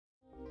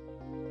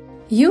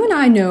You and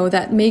I know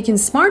that making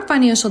smart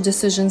financial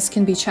decisions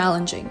can be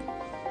challenging.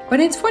 But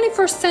in the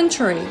 21st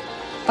century,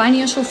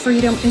 financial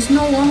freedom is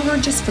no longer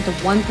just for the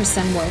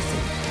 1%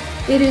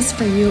 wealthy. It is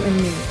for you and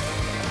me.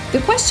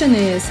 The question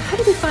is, how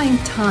do we find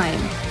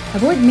time,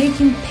 avoid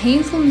making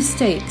painful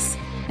mistakes,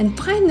 and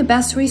find the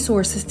best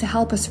resources to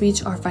help us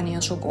reach our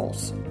financial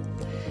goals?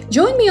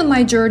 Join me on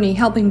my journey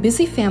helping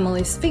busy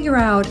families figure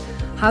out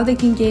how they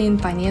can gain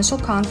financial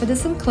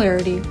confidence and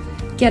clarity,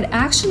 get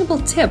actionable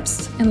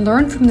tips, and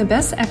learn from the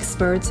best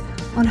experts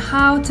on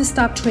how to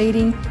stop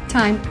trading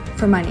time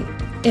for money.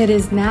 It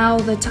is now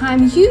the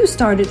time you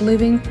started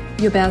living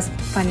your best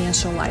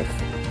financial life.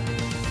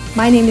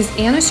 My name is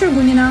Anna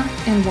Shergunina,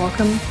 and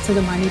welcome to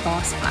the Money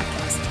Boss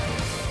Podcast.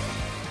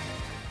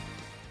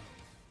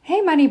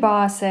 Hey Money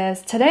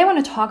Bosses, today I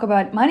want to talk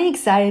about money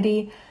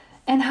anxiety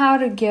and how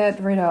to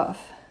get rid of.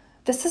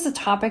 This is a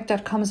topic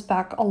that comes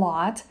back a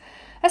lot,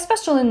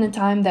 especially in the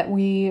time that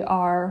we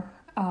are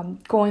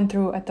going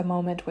through at the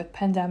moment with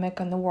pandemic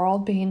and the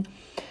world being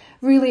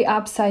really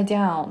upside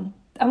down.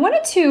 I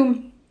wanted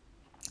to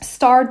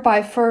start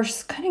by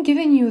first kind of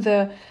giving you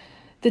the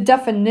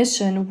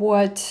definition,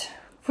 what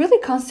really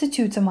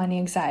constitutes a money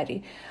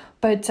anxiety.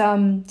 But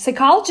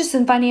psychologists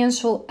and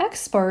financial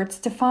experts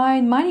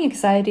define money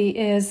anxiety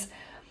as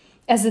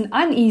an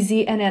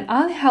uneasy and an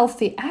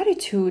unhealthy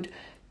attitude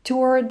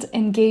toward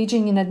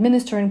engaging in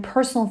administering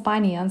personal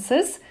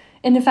finances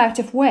in an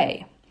effective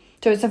way.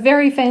 So it's a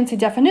very fancy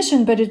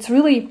definition, but it's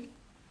really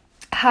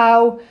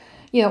how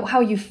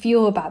you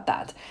feel about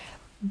that.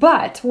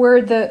 But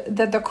where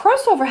the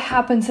crossover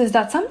happens is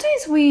that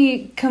sometimes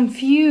we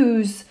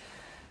confuse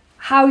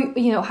how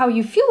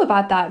you feel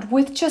about that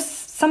with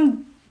just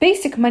some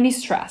basic money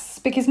stress,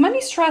 because money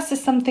stress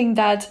is something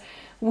that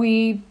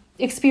we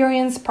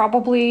experience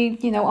probably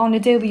on a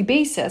daily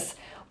basis,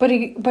 but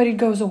it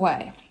goes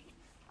away.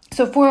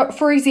 So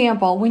for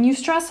example, when you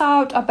stress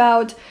out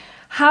about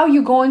how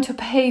you're going to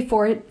pay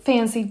for a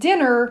fancy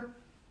dinner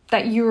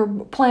that you're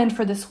planned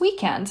for this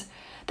weekend,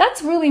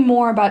 that's really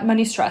more about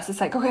money stress. It's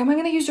like, okay, am I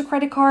going to use your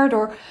credit card,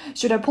 or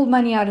should I pull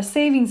money out of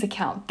savings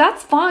account?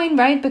 That's fine,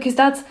 right? Because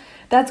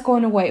that's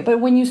going away.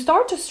 But when you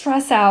start to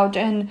stress out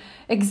and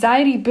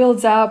anxiety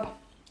builds up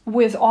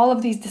with all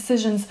of these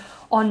decisions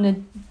on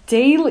the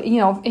daily,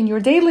 in your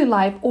daily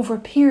life over a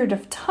period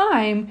of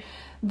time,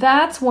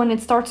 that's when it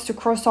starts to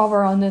cross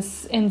over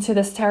into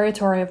this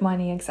territory of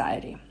money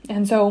anxiety.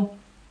 And so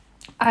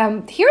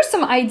here's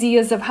some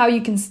ideas of how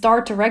you can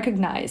start to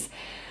recognize.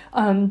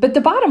 But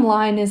the bottom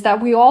line is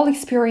that we all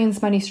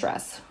experience money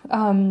stress.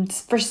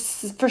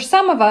 For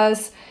some of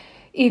us,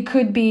 it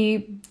could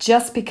be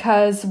just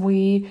because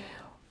we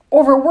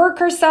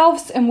overwork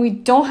ourselves and we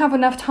don't have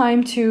enough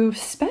time to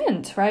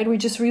spend, right? We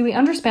just really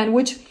underspend,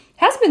 which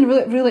has been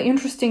really, really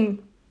interesting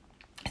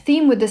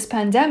theme with this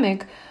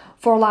pandemic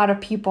for a lot of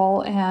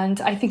people.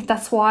 And I think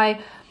that's why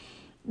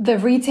the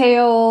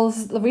retail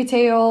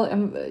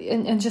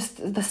and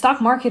just the stock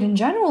market in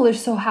general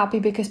is so happy,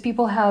 because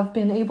people have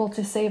been able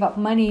to save up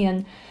money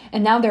and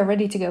now they're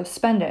ready to go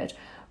spend it.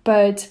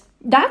 But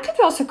that could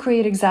also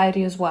create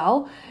anxiety as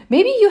well.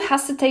 Maybe you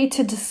hesitate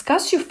to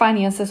discuss your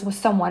finances with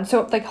someone.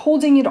 So like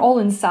holding it all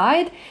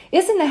inside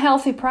isn't a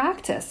healthy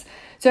practice.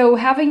 So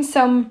having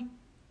some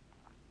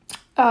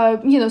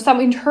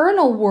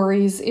internal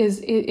worries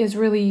is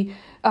really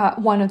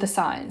one of the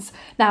signs.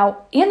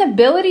 Now,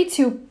 inability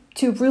to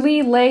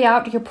really lay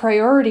out your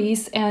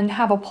priorities and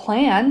have a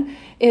plan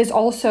is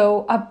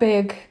also a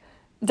big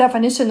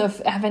definition of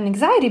having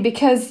anxiety,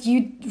 because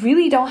you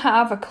really don't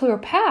have a clear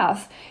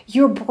path.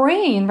 Your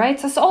brain, right?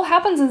 So this all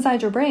happens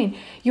inside your brain.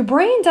 Your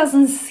brain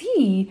doesn't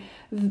see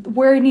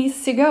where it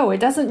needs to go. It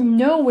doesn't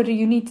know what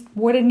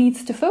it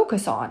needs to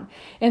focus on.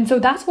 And so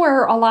that's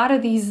where a lot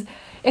of these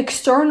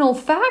external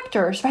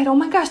factors, right? Oh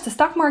my gosh, the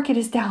stock market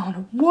is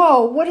down.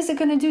 Whoa, what is it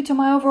going to do to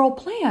my overall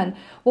plan?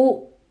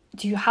 Well,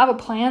 do you have a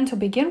plan to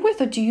begin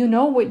with, or do you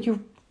know what you're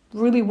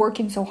really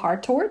working so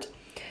hard toward?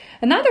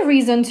 Another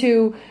reason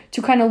to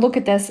kind of look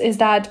at this is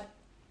that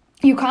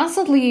you're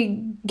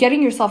constantly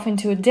getting yourself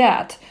into a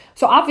debt.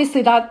 So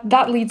obviously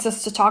that leads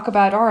us to talk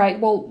about, all right,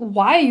 well,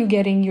 why are you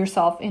getting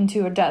yourself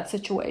into a debt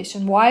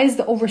situation? Why is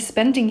the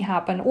overspending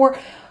happen? Or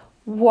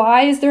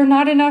why is there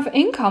not enough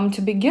income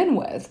to begin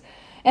with?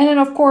 And then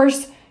of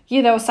course,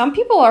 some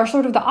people are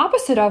sort of the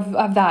opposite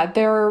of that.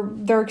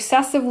 They're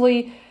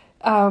excessively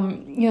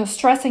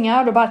stressing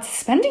out about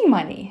spending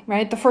money,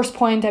 right? The first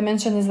point I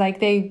mentioned is like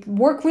they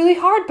work really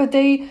hard, but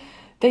they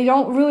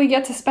don't really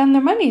get to spend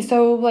their money.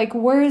 So like,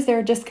 where is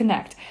their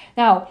disconnect?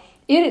 Now,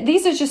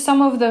 these are just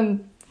some of the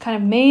kind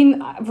of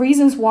main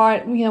reasons why,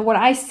 what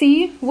I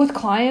see with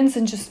clients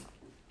and just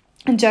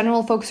in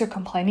general folks are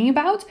complaining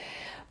about.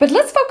 But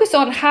let's focus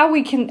on how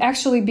we can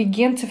actually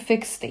begin to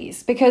fix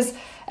these. Because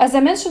as I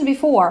mentioned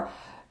before,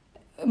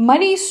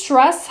 money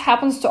stress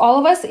happens to all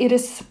of us. It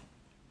is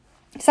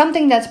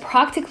something that's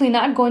practically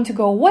not going to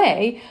go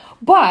away,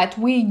 but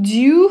we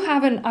do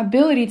have an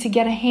ability to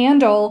get a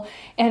handle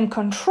and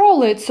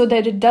control it so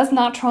that it does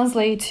not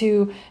translate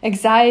to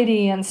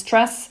anxiety and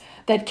stress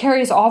that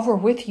carries over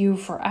with you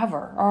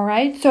forever. All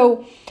right.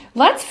 So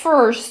let's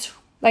first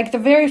Like the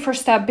very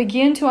first step,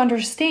 begin to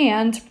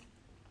understand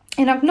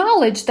and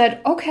acknowledge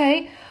that,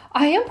 okay,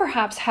 I am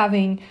perhaps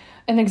having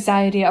an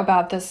anxiety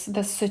about this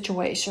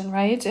situation,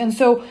 right? And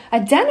so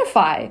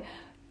identify,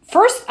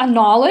 first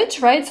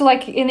acknowledge, right? So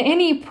like in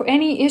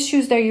any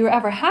issues that you're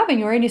ever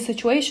having or any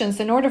situations,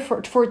 in order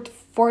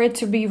for it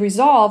to be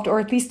resolved, or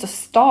at least to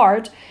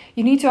start,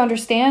 you need to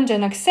understand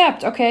and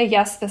accept, okay,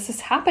 yes, this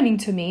is happening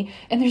to me,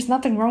 and there's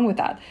nothing wrong with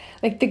that.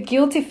 Like the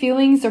guilty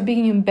feelings or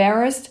being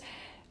embarrassed,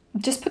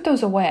 just put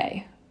those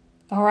away,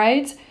 all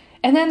right?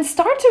 And then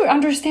start to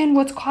understand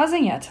what's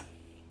causing it.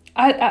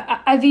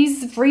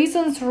 These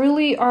reasons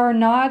really are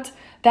not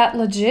that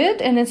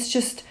legit, and it's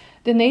just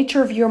the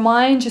nature of your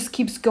mind just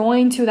keeps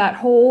going to that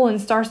hole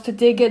and starts to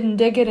dig it,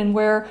 and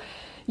where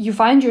you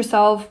find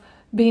yourself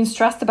being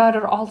stressed about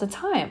it all the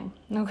time.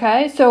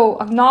 Okay, so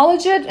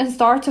acknowledge it and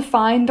start to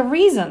find the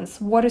reasons,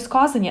 what is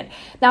causing it.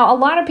 Now, a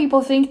lot of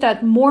people think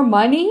that more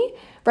money,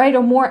 right,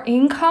 or more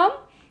income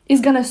is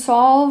going to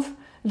solve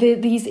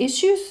these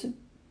issues,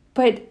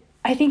 but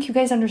I think you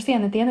guys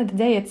understand at the end of the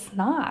day, it's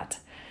not.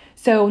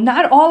 So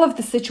not all of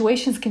the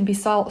situations can be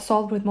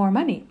solved with more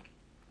money.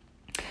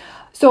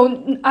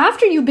 So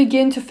after you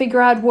begin to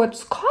figure out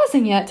what's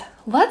causing it,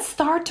 let's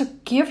start to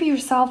give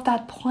yourself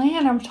that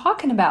plan I'm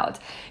talking about.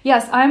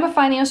 Yes, I'm a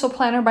financial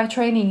planner by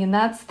training, and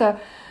that's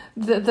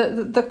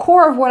the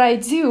core of what I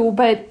do,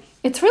 but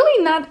it's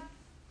really not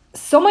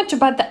so much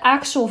about the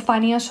actual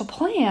financial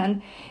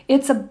plan.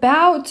 It's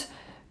about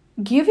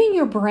giving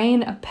your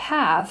brain a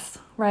path,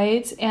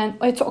 right? And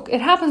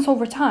it happens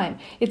over time.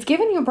 It's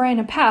giving your brain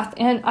a path,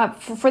 and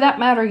for that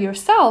matter,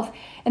 yourself,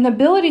 an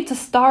ability to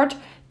start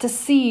to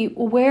see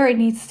where it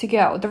needs to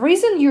go. The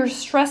reason you're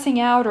stressing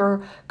out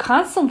or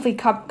constantly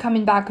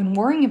coming back and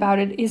worrying about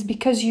it is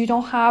because you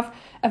don't have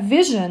a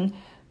vision,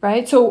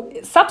 right? So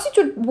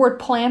substitute word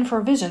plan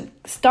for vision.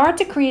 Start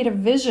to create a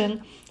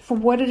vision for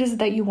what it is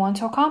that you want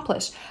to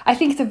accomplish. I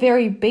think the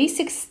very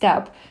basic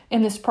step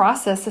in this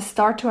process is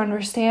start to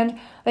understand,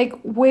 like,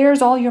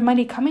 where's all your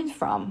money coming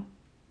from?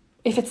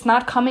 If it's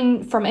not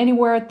coming from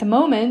anywhere at the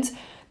moment,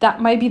 that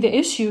might be the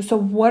issue. So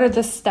what are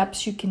the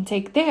steps you can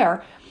take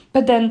there?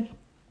 But then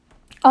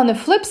on the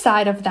flip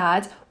side of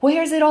that,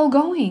 where's it all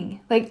going?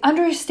 Like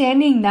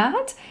understanding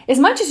that, as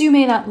much as you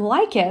may not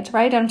like it,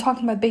 right? I'm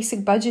talking about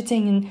basic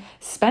budgeting and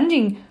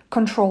spending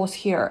controls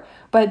here.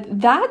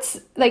 But that's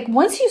like,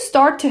 once you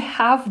start to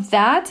have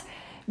that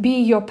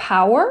be your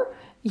power,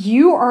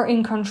 you are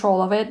in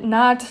control of it,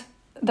 not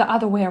the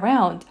other way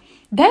around.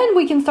 Then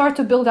we can start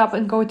to build up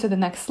and go to the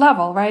next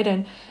level, right?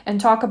 And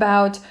talk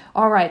about,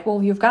 all right,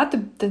 well, you've got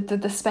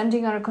the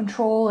spending under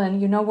control and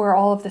you know where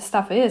all of this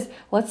stuff is.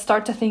 Let's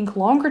start to think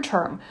longer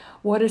term.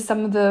 What are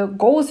some of the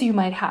goals you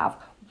might have?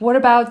 What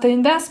about the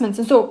investments?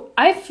 And so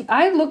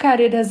I look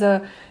at it as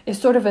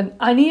sort of an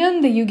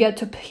onion that you get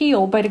to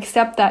peel, but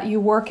except that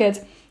you work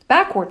it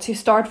backwards. You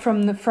start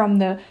from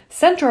the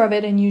center of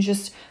it and you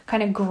just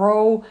kind of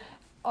grow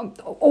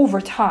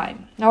over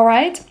time, all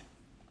right?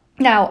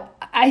 Now,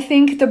 I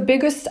think the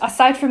biggest,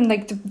 aside from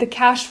like the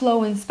cash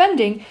flow and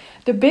spending,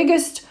 the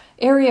biggest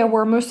area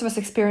where most of us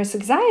experience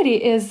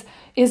anxiety is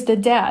the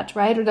debt,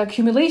 right? Or the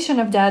accumulation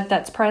of debt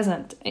that's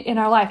present in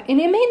our life. And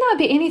it may not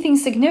be anything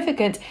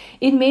significant.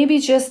 It may be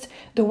just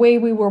the way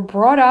we were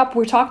brought up.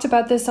 We talked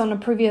about this on the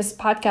previous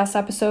podcast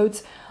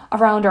episodes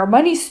around our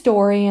money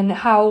story and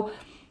how,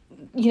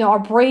 you know, our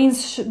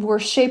brains were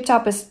shaped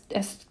up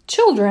as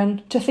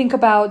children to think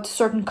about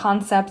certain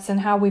concepts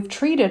and how we've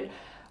treated,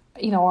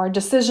 you know, our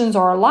decisions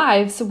or our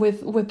lives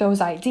with those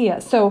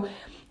ideas. So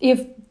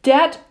if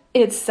debt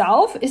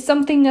itself is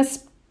something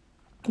that's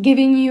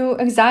giving you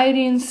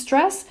anxiety and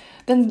stress,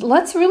 then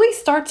let's really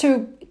start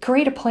to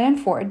create a plan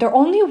for it. The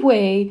only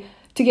way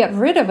to get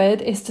rid of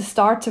it is to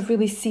start to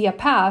really see a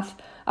path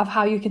of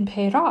how you can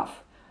pay it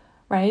off,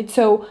 right?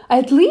 So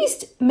at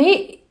least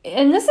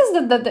and this is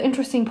the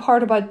interesting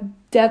part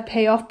about debt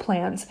payoff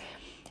plans.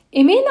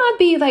 It may not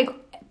be like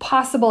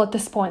possible at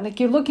this point. Like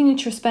you're looking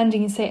at your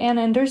spending and say,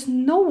 Anna, and there's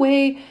no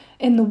way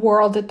in the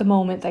world at the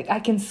moment, like I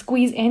can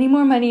squeeze any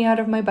more money out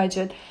of my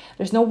budget.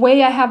 There's no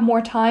way I have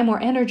more time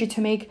or energy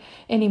to make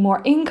any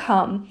more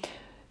income.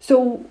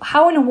 So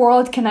how in the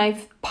world can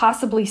I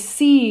possibly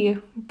see,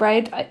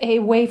 right, a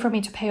way for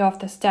me to pay off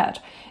this debt?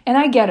 And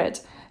I get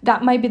it.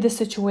 That might be the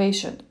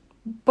situation.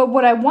 But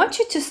what I want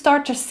you to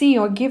start to see,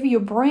 or give your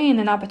brain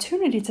an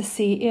opportunity to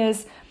see,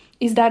 is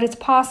that it's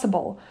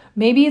possible.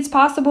 Maybe it's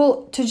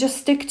possible to just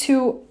stick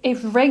to a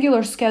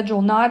regular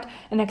schedule, not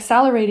an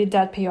accelerated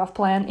debt payoff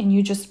plan, and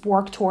you just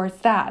work towards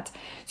that.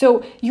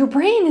 So your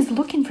brain is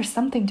looking for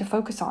something to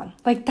focus on.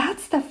 Like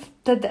that's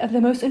the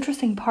most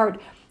interesting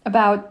part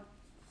about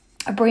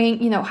a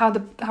brain, you know, how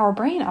our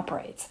brain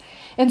operates.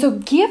 And so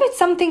give it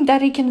something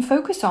that it can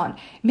focus on.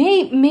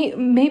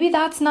 Maybe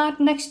that's not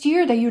next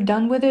year that you're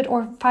done with it,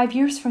 or 5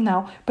 years from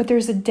now, but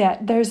there's a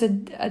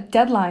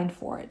deadline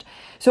for it.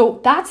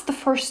 So that's the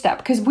first step,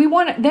 because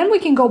then we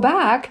can go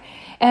back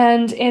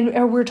and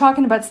we're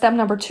talking about step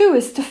number 2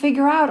 is to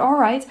figure out, all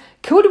right,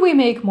 could we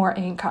make more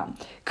income?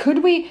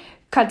 Could we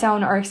cut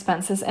down our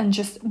expenses? And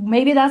just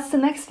maybe that's the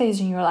next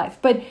phase in your life.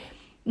 But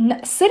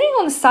Sitting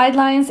on the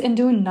sidelines and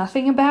doing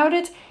nothing about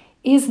it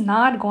is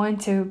not going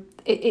to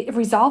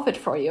resolve it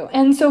for you.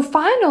 And so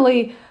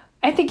finally,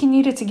 I think you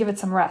needed to give it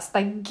some rest.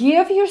 Like,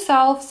 give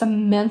yourself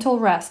some mental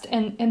rest.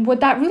 And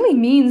what that really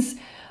means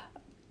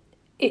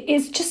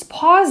is just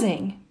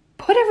pausing.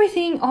 Put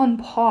everything on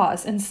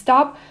pause and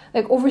stop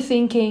like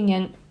overthinking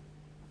and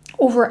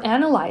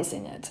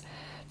overanalyzing it.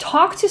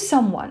 Talk to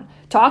someone.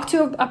 Talk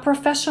to a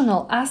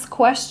professional. Ask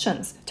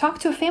questions. Talk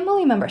to a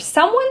family member.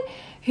 Someone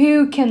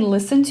who can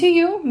listen to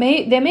you.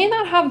 They may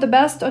not have the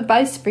best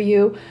advice for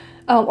you,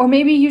 or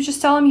maybe you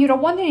just tell them you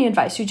don't want any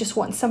advice. You just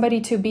want somebody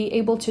to be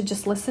able to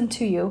just listen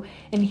to you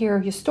and hear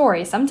your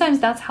story. Sometimes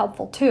that's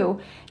helpful too,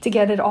 to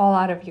get it all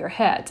out of your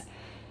head.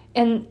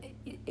 And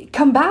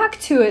come back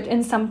to it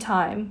in some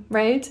time,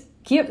 right?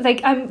 Take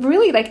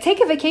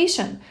a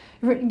vacation.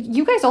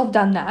 You guys all have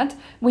done that.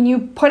 When you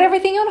put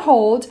everything on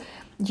hold,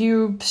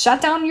 you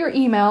shut down your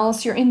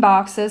emails, your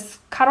inboxes,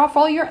 cut off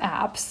all your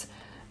apps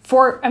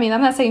I'm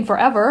not saying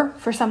forever,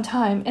 for some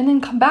time, and then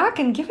come back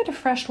and give it a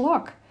fresh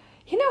look.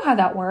 You know how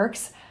that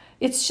works.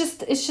 It's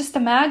just the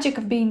magic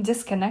of being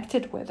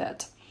disconnected with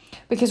it,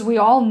 because we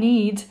all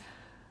need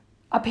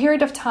a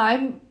period of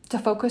time to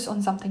focus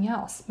on something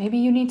else. Maybe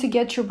you need to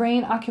get your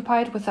brain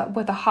occupied with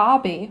a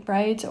hobby,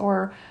 right?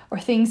 Or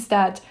things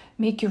that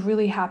make you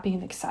really happy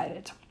and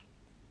excited.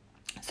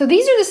 So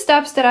these are the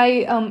steps that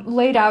I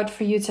laid out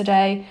for you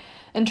today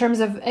in terms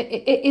of,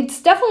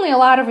 it's definitely a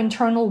lot of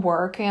internal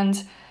work,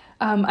 and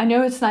I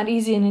know it's not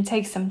easy and it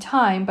takes some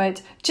time,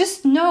 but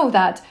just know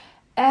that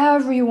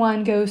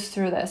everyone goes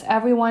through this.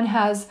 Everyone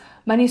has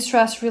money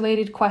stress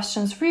related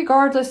questions,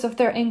 regardless of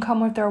their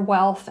income or their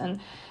wealth. And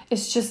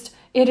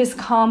it is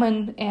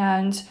common,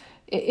 and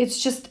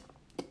it's just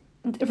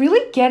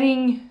really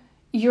getting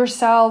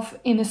yourself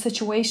in a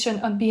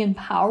situation of being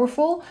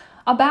powerful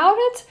about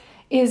it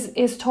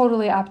is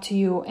totally up to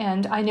you.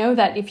 And I know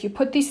that if you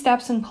put these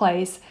steps in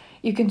place,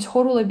 you can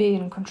totally be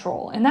in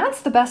control. And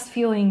that's the best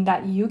feeling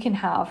that you can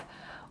have,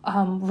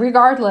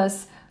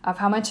 regardless of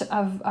how much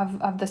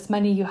of this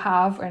money you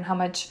have and how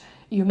much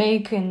you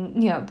make,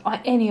 and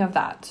any of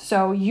that.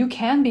 So you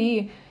can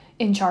be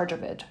in charge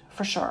of it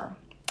for sure.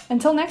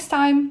 Until next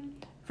time,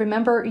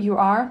 remember, you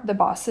are the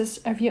bosses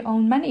of your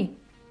own money.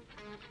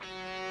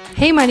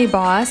 Hey Money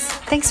Boss,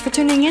 thanks for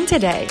tuning in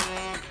today.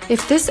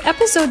 If this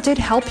episode did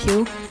help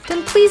you,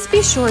 then please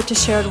be sure to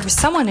share it with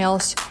someone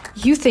else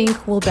you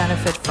think will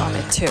benefit from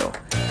it too.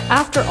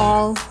 After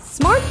all,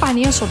 smart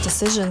financial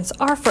decisions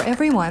are for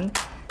everyone.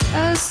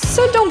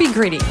 So don't be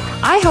greedy.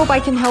 I hope I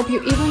can help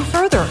you even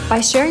further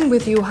by sharing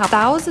with you how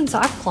thousands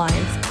of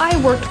clients I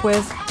worked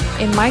with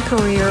in my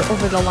career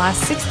over the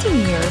last 16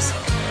 years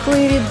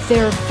created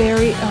their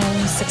very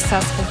own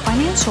successful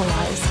financial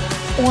lives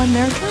on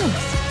their terms.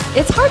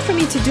 It's hard for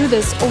me to do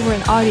this over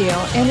an audio,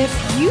 and if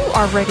you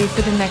are ready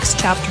for the next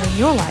chapter in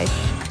your life,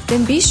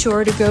 then be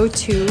sure to go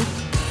to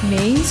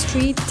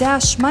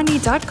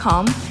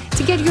mainstreet-money.com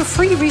to get your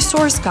free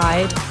resource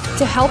guide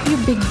to help you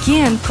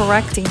begin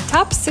correcting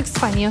top 6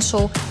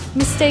 financial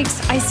mistakes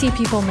I see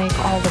people make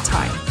all the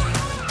time,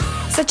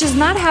 such as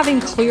not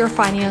having clear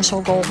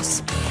financial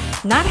goals,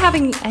 not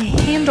having a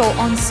handle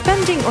on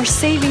spending or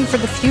saving for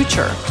the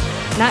future,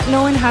 not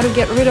knowing how to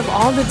get rid of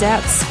all the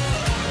debts,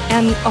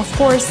 and of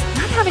course,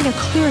 not having a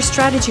clear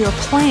strategy or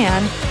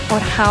plan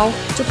on how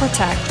to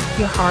protect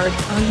your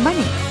hard-earned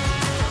money.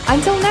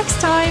 Until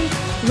next time,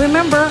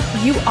 remember,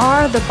 you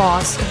are the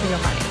boss of your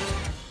money.